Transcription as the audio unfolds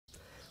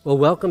Well,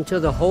 welcome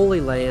to the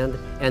Holy Land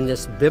and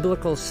this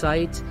biblical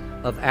site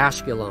of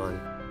Ashkelon.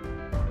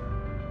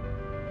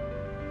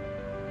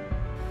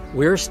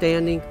 We're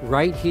standing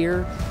right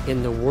here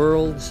in the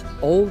world's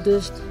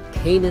oldest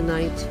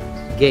Canaanite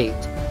gate.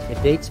 It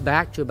dates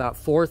back to about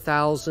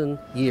 4,000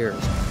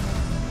 years.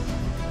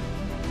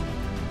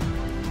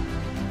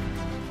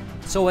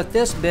 So at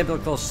this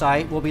biblical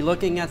site, we'll be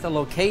looking at the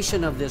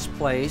location of this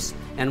place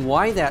and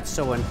why that's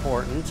so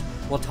important.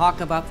 We'll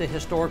talk about the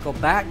historical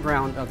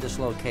background of this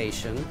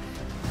location.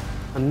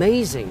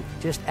 Amazing,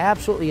 just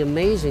absolutely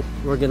amazing.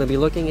 We're going to be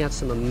looking at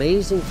some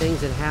amazing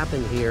things that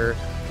happened here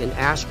in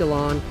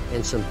Ashkelon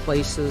and some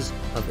places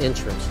of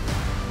interest.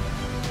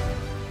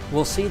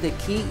 We'll see the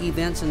key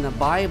events in the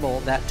Bible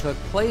that took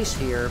place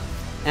here,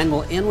 and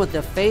we'll end with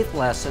a faith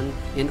lesson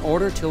in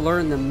order to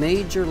learn the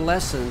major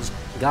lessons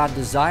God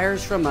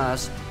desires from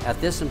us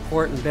at this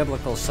important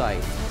biblical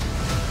site.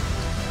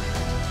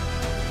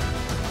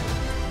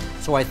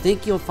 So I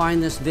think you'll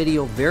find this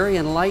video very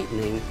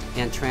enlightening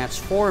and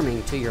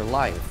transforming to your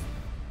life.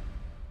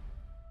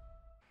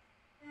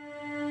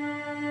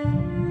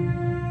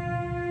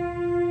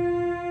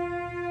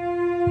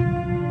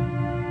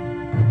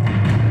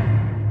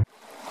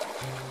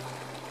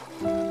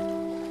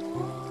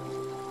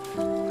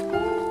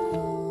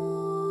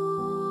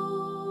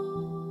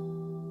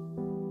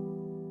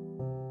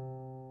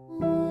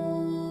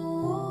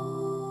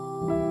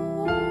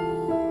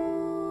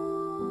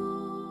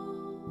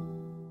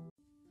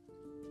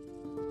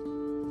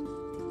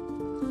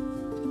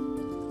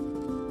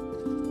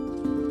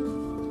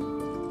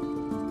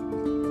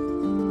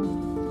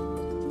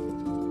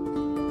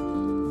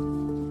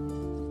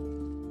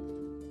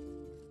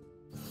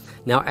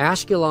 Now,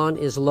 Ashkelon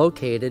is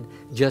located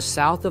just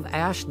south of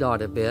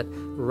Ashdod a bit,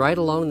 right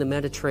along the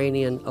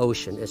Mediterranean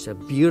Ocean. It's a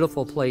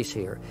beautiful place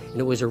here. And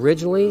it was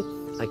originally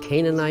a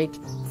Canaanite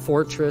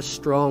fortress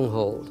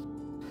stronghold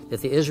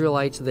that the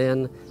Israelites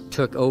then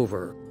took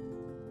over.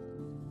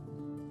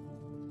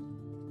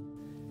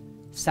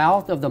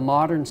 South of the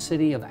modern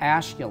city of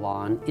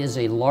Ashkelon is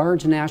a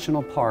large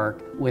national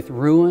park with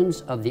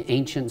ruins of the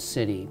ancient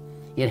city.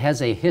 It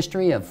has a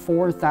history of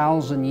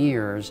 4,000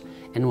 years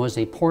and was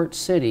a port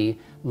city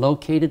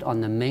located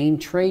on the main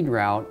trade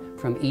route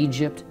from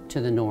Egypt to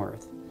the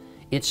north.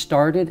 It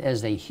started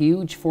as a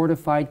huge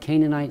fortified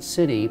Canaanite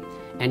city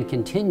and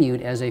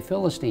continued as a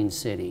Philistine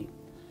city,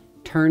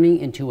 turning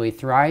into a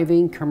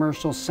thriving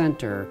commercial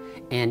center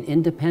and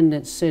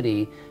independent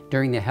city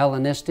during the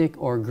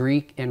Hellenistic or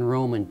Greek and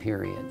Roman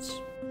periods.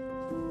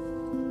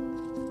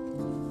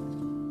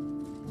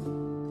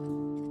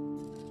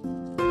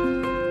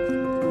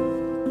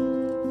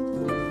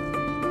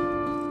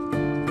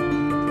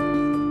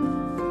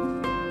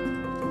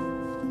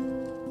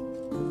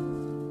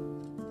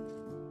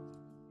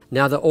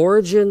 Now, the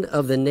origin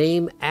of the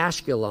name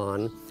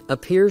Ashkelon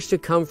appears to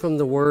come from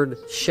the word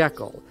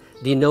shekel,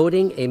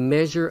 denoting a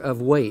measure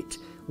of weight,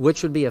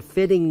 which would be a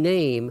fitting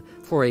name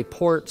for a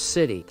port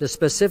city. The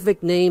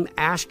specific name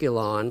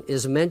Ashkelon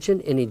is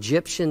mentioned in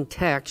Egyptian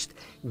text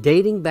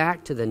dating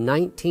back to the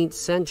 19th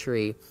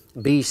century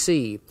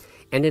BC,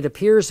 and it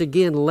appears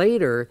again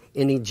later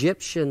in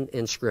Egyptian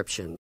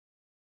inscription.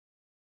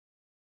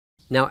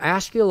 Now,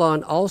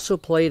 Ashkelon also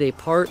played a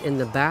part in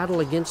the battle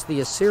against the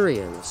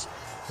Assyrians.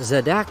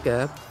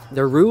 Zedekiah,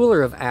 the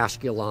ruler of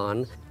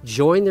Ashkelon,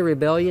 joined the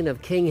rebellion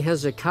of King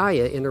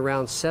Hezekiah in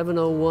around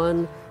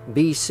 701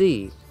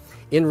 BC.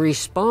 In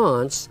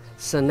response,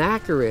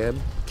 Sennacherib,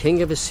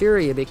 king of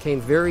Assyria, became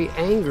very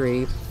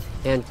angry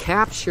and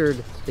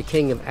captured the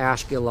king of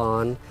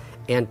Ashkelon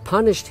and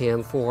punished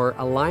him for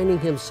aligning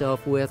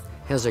himself with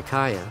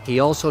Hezekiah. He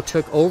also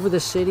took over the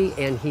city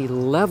and he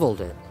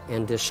leveled it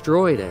and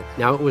destroyed it.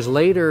 Now, it was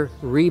later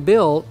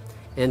rebuilt,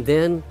 and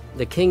then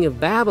the king of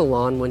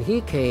Babylon, when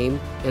he came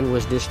and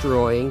was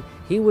destroying,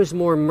 he was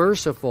more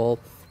merciful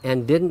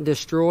and didn't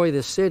destroy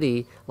the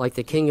city like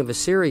the king of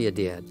Assyria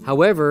did.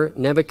 However,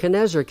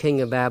 Nebuchadnezzar, king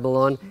of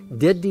Babylon,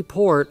 did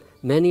deport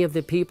many of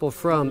the people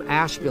from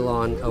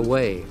Ashkelon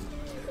away.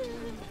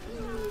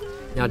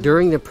 Now,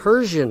 during the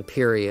Persian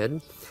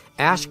period,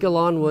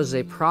 Ashkelon was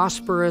a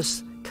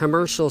prosperous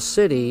commercial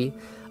city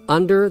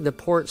under the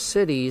port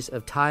cities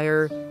of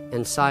Tyre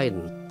and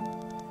Sidon.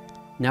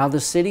 Now,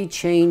 the city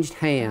changed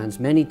hands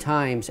many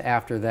times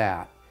after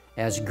that,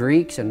 as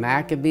Greeks and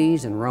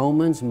Maccabees and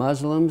Romans,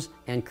 Muslims,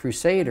 and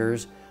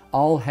Crusaders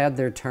all had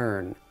their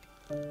turn.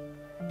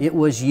 It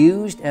was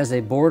used as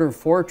a border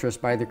fortress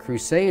by the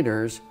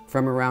Crusaders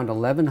from around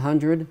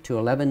 1100 to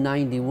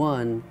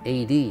 1191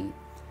 AD.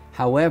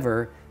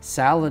 However,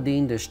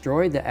 Saladin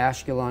destroyed the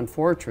Ashkelon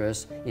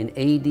fortress in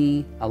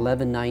AD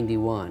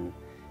 1191,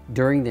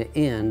 during the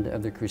end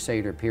of the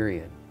Crusader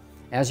period.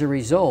 As a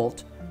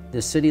result,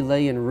 the city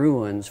lay in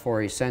ruins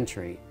for a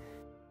century.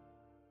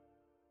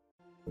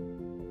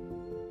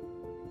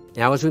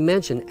 Now, as we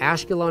mentioned,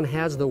 Ashkelon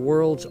has the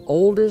world's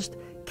oldest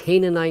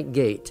Canaanite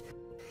gate.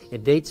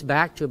 It dates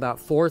back to about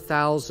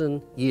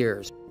 4,000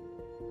 years.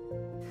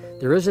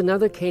 There is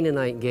another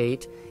Canaanite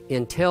gate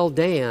in Tel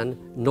Dan,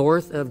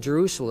 north of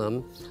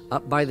Jerusalem,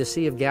 up by the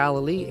Sea of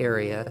Galilee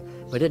area,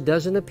 but it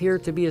doesn't appear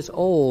to be as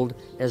old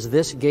as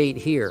this gate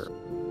here.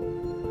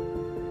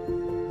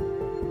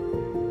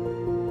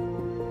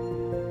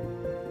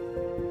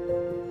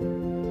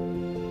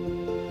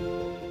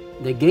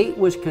 The gate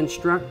was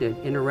constructed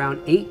in around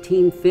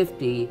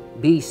 1850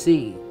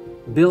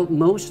 BC, built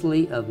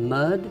mostly of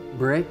mud,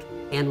 brick,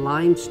 and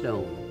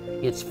limestone.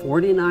 It's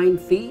 49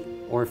 feet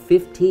or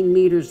 15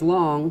 meters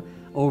long,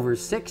 over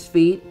 6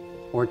 feet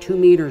or 2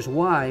 meters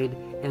wide,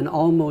 and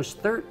almost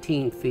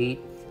 13 feet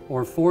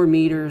or 4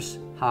 meters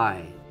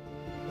high.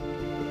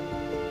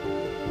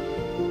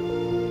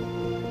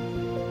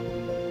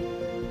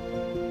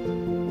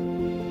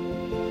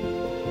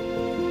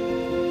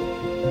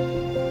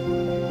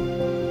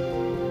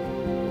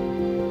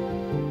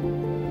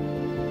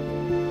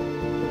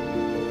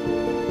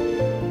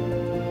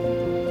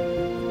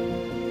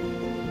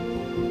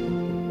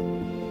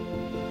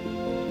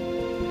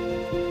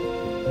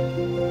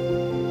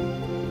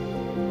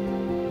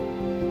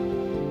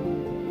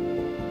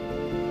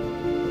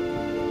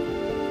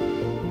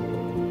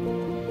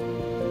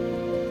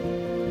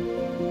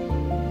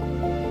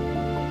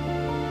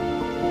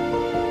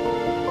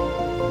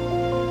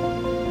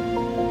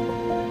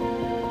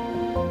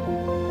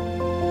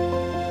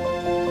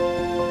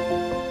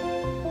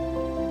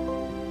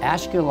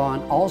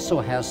 Ashkelon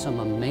also has some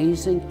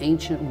amazing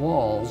ancient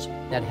walls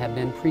that have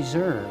been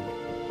preserved.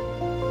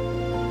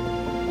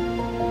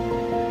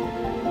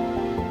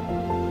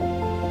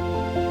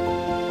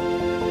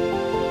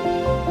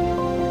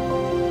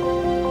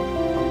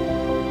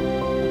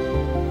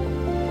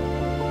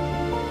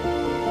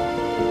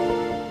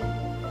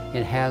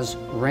 It has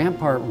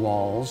rampart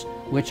walls,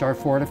 which are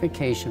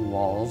fortification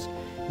walls,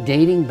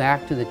 dating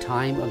back to the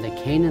time of the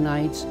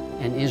Canaanites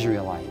and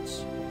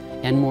Israelites,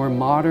 and more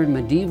modern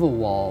medieval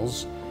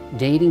walls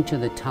dating to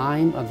the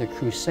time of the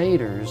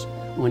Crusaders,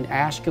 when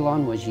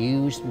Ashkelon was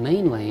used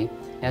mainly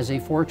as a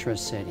fortress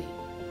city.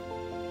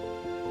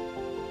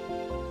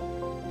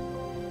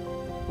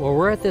 Well,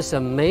 we're at this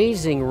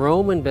amazing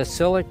Roman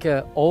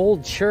Basilica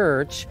old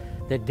church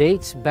that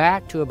dates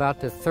back to about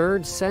the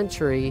 3rd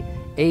century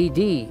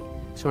AD.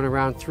 So in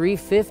around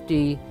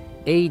 350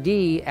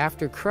 AD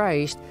after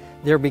Christ,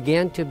 there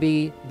began to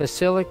be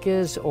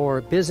basilicas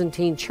or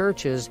Byzantine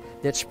churches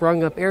that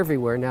sprung up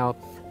everywhere. Now,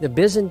 the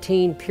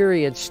Byzantine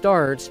period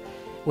starts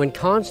when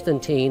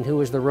Constantine, who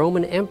was the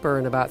Roman emperor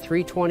in about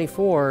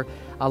 324,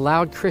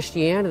 allowed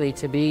Christianity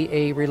to be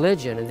a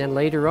religion. And then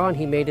later on,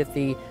 he made it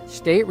the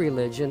state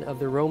religion of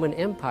the Roman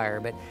Empire.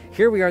 But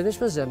here we are.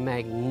 This was a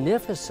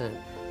magnificent,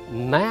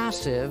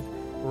 massive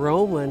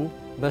Roman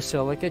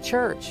basilica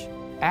church.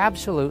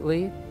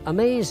 Absolutely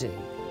amazing.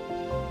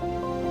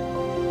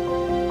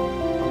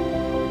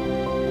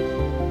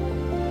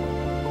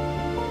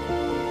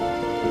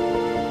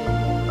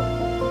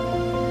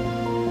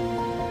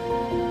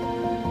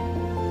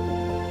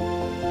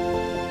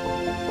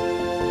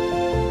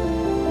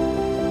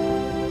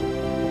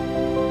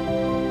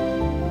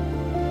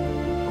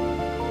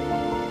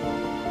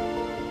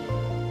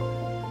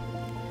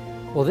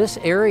 Well, this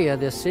area,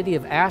 this city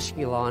of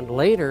Ashkelon,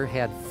 later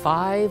had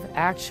 5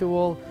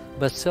 actual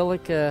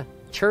basilica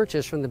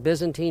churches from the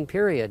Byzantine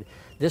period.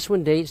 This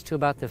one dates to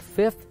about the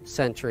 5th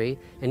century,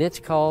 and it's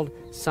called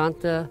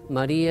Santa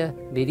Maria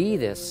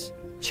Viridis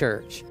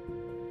Church.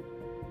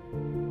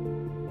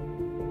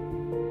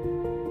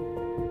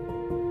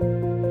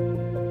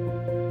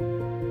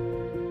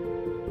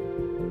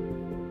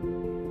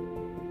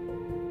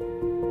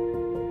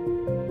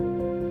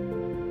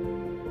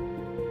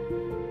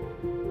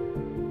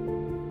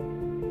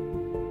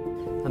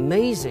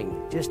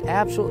 Amazing, just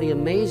absolutely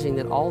amazing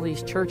that all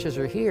these churches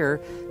are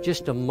here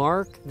just to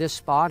mark this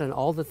spot and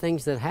all the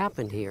things that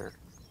happened here.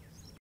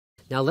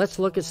 Now let's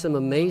look at some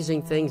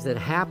amazing things that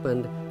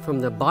happened from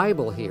the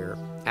Bible here.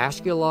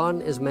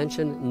 Ashkelon is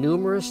mentioned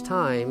numerous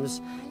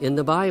times in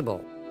the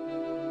Bible.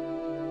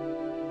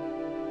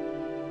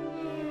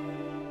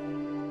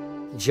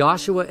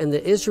 Joshua and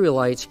the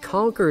Israelites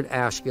conquered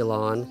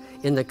Ashkelon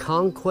in the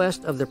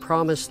conquest of the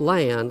Promised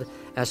Land,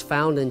 as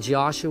found in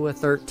Joshua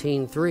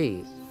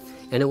 13:3.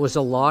 And it was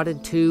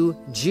allotted to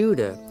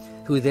Judah,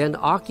 who then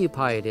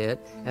occupied it,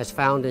 as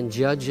found in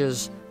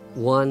Judges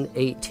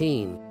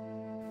 1:18.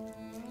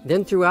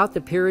 Then throughout the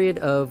period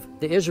of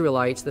the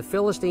Israelites, the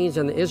Philistines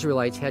and the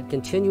Israelites had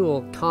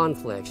continual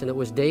conflicts, and it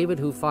was David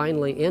who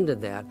finally ended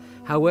that.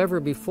 However,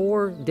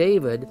 before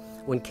David,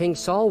 when King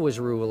Saul was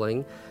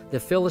ruling, the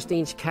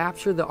Philistines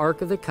captured the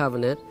Ark of the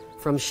Covenant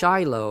from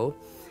Shiloh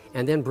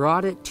and then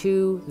brought it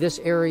to this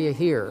area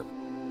here.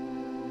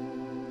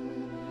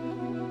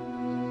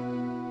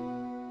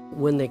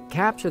 When they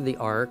captured the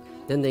ark,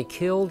 then they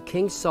killed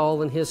King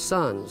Saul and his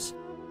sons.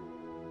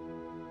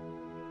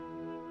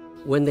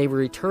 When they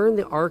returned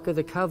the Ark of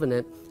the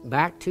Covenant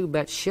back to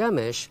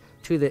Beth-Shemesh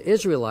to the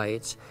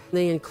Israelites,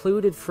 they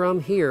included from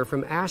here,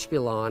 from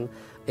Ashkelon,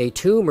 a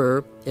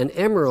tumor, an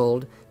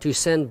emerald, to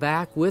send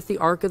back with the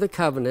Ark of the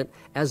Covenant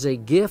as a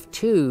gift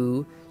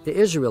to the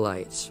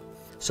Israelites.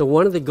 So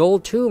one of the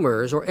gold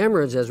tumors, or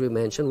emeralds as we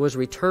mentioned, was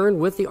returned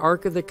with the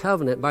Ark of the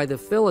Covenant by the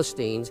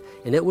Philistines,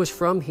 and it was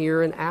from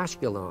here in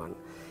Ashkelon.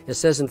 It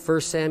says in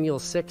 1 Samuel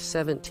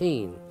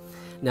 6:17,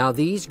 "Now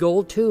these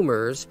gold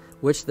tumors,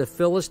 which the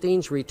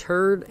Philistines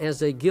returned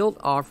as a guilt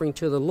offering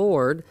to the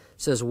Lord,"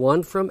 says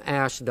one from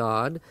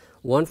Ashdod,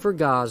 one for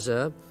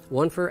Gaza,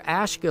 one for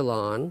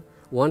Ashkelon,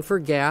 one for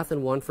Gath,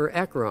 and one for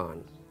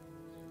Ekron.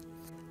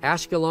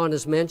 Ashkelon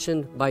is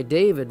mentioned by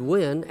David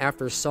when,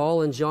 after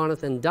Saul and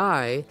Jonathan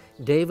die,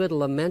 David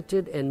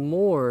lamented and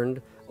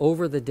mourned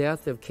over the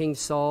death of King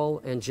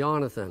Saul and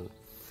Jonathan.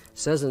 It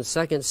says in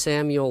 2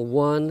 Samuel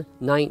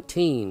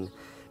 1:19,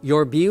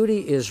 "Your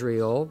beauty,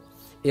 Israel,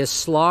 is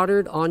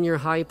slaughtered on your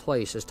high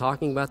places,"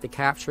 talking about the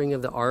capturing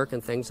of the ark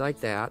and things like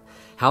that.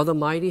 "How the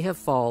mighty have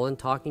fallen,"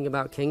 talking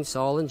about King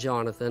Saul and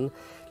Jonathan.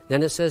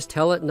 Then it says,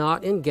 "Tell it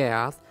not in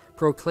Gath,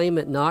 proclaim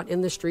it not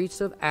in the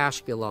streets of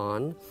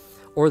Ashkelon,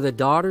 or the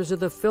daughters of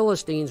the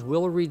Philistines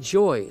will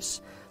rejoice.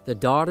 The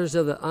daughters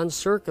of the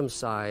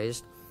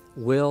uncircumcised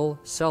will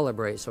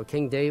celebrate." So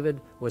King David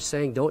was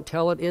saying, don't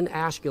tell it in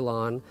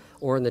Ashkelon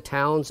or in the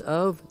towns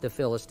of the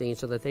Philistines,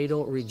 so that they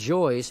don't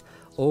rejoice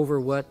over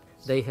what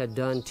they had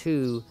done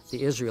to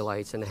the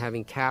Israelites and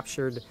having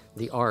captured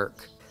the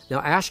ark.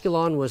 Now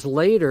Ashkelon was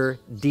later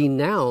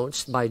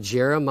denounced by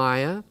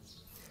Jeremiah,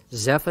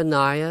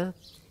 Zephaniah,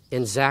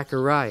 and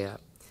Zechariah.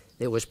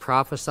 It was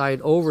prophesied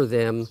over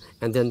them,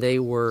 and then they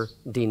were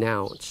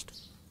denounced.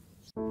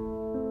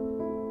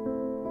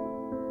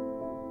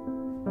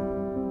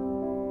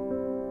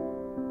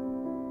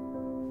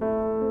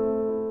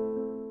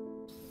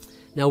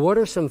 Now, what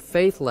are some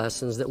faith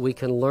lessons that we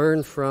can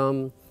learn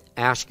from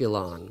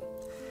Ashkelon?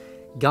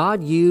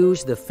 God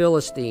used the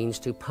Philistines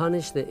to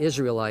punish the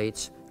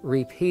Israelites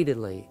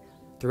repeatedly.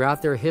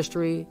 Throughout their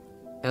history,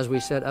 as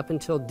we said, up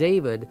until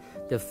David,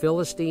 the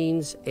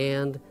Philistines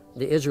and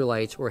the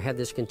Israelites had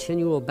this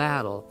continual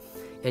battle,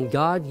 and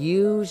God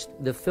used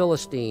the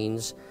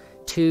Philistines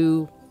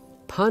to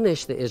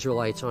punish the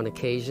Israelites on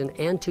occasion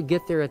and to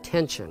get their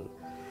attention.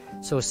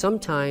 So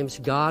sometimes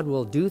God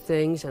will do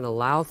things and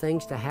allow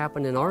things to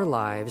happen in our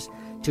lives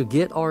to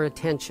get our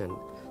attention.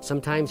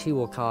 Sometimes He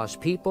will cause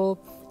people,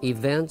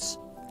 events,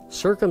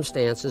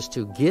 circumstances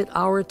to get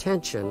our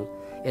attention,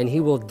 and He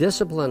will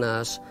discipline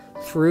us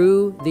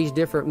through these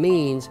different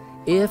means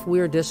if we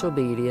are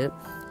disobedient,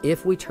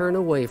 if we turn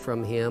away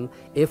from Him,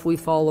 if we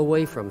fall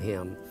away from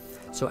Him.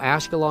 So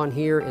Ashkelon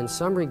here in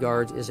some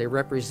regards is a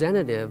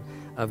representative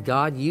of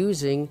God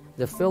using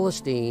the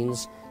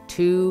Philistines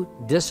to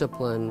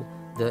discipline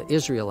the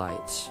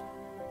Israelites.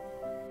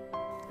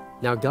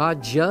 Now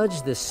God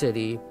judged the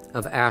city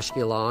of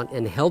Ashkelon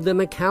and held them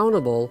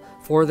accountable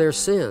for their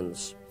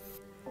sins.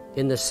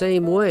 In the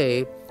same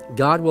way,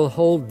 God will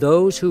hold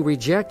those who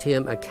reject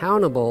Him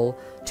accountable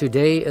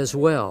today as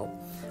well.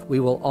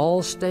 We will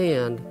all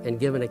stand and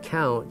give an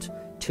account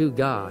to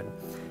God.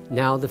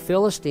 Now the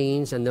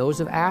Philistines and those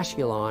of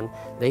Ashkelon,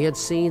 they had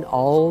seen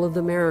all of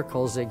the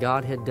miracles that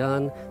God had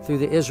done through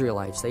the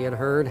Israelites. They had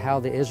heard how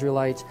the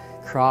Israelites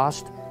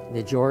crossed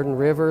the Jordan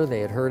River.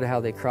 They had heard how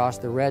they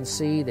crossed the Red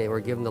Sea. They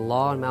were given the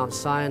law on Mount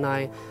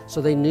Sinai.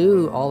 So they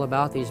knew all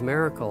about these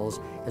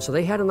miracles. And so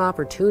they had an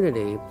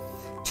opportunity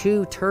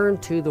to turn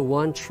to the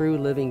one true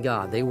living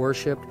God. They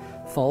worshiped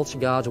false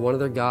gods. One of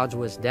their gods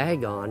was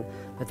Dagon.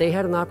 But they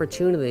had an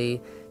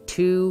opportunity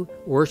to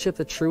worship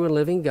the true and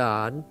living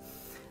God.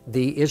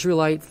 The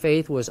Israelite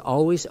faith was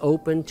always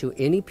open to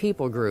any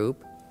people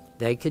group.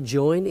 They could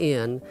join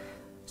in.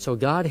 So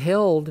God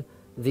held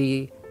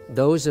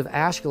those of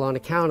Ashkelon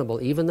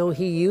accountable. Even though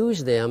He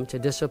used them to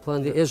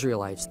discipline the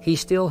Israelites, He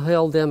still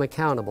held them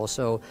accountable.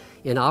 So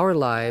in our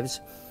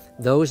lives,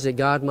 those that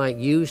God might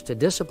use to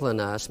discipline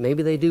us,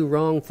 maybe they do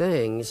wrong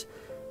things,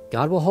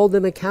 God will hold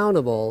them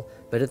accountable,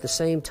 but at the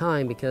same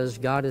time, because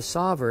God is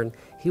sovereign,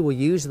 He will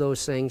use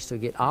those things to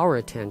get our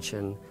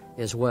attention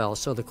as well.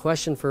 So the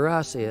question for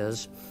us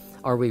is,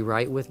 are we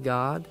right with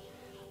God?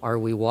 Are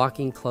we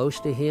walking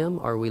close to Him?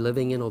 Are we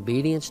living in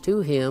obedience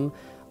to Him?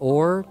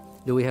 Or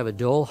do we have a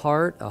dull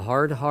heart, a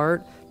hard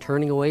heart,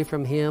 turning away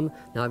from Him,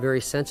 not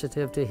very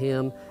sensitive to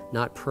Him,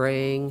 not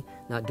praying,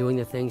 not doing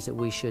the things that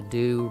we should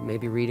do,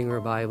 maybe reading our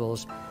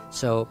Bibles?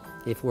 So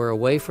if we're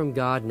away from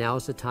God,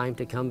 now's the time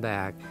to come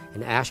back.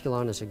 And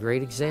Ashkelon is a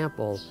great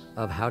example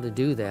of how to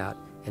do that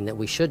and that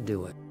we should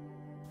do it.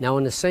 Now,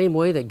 in the same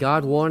way that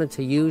God wanted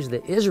to use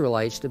the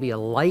Israelites to be a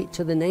light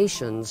to the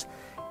nations,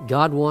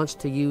 God wants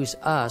to use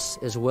us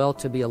as well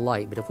to be a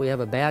light. But if we have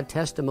a bad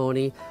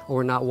testimony or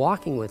we're not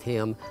walking with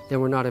Him,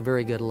 then we're not a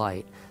very good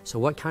light. So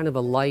what kind of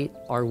a light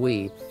are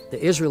we?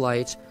 The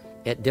Israelites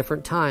at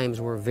different times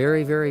were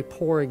very, very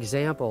poor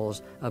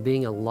examples of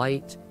being a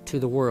light to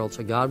the world.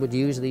 So God would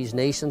use these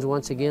nations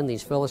once again,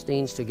 these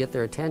Philistines, to get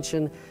their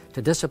attention,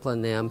 to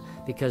discipline them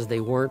because they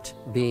weren't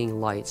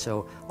being light.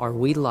 So are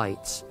we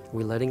lights? Are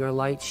we letting our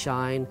light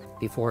shine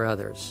before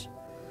others?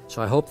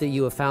 So I hope that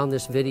you have found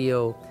this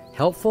video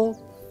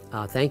helpful.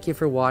 Thank you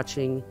for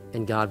watching,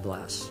 and God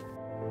bless.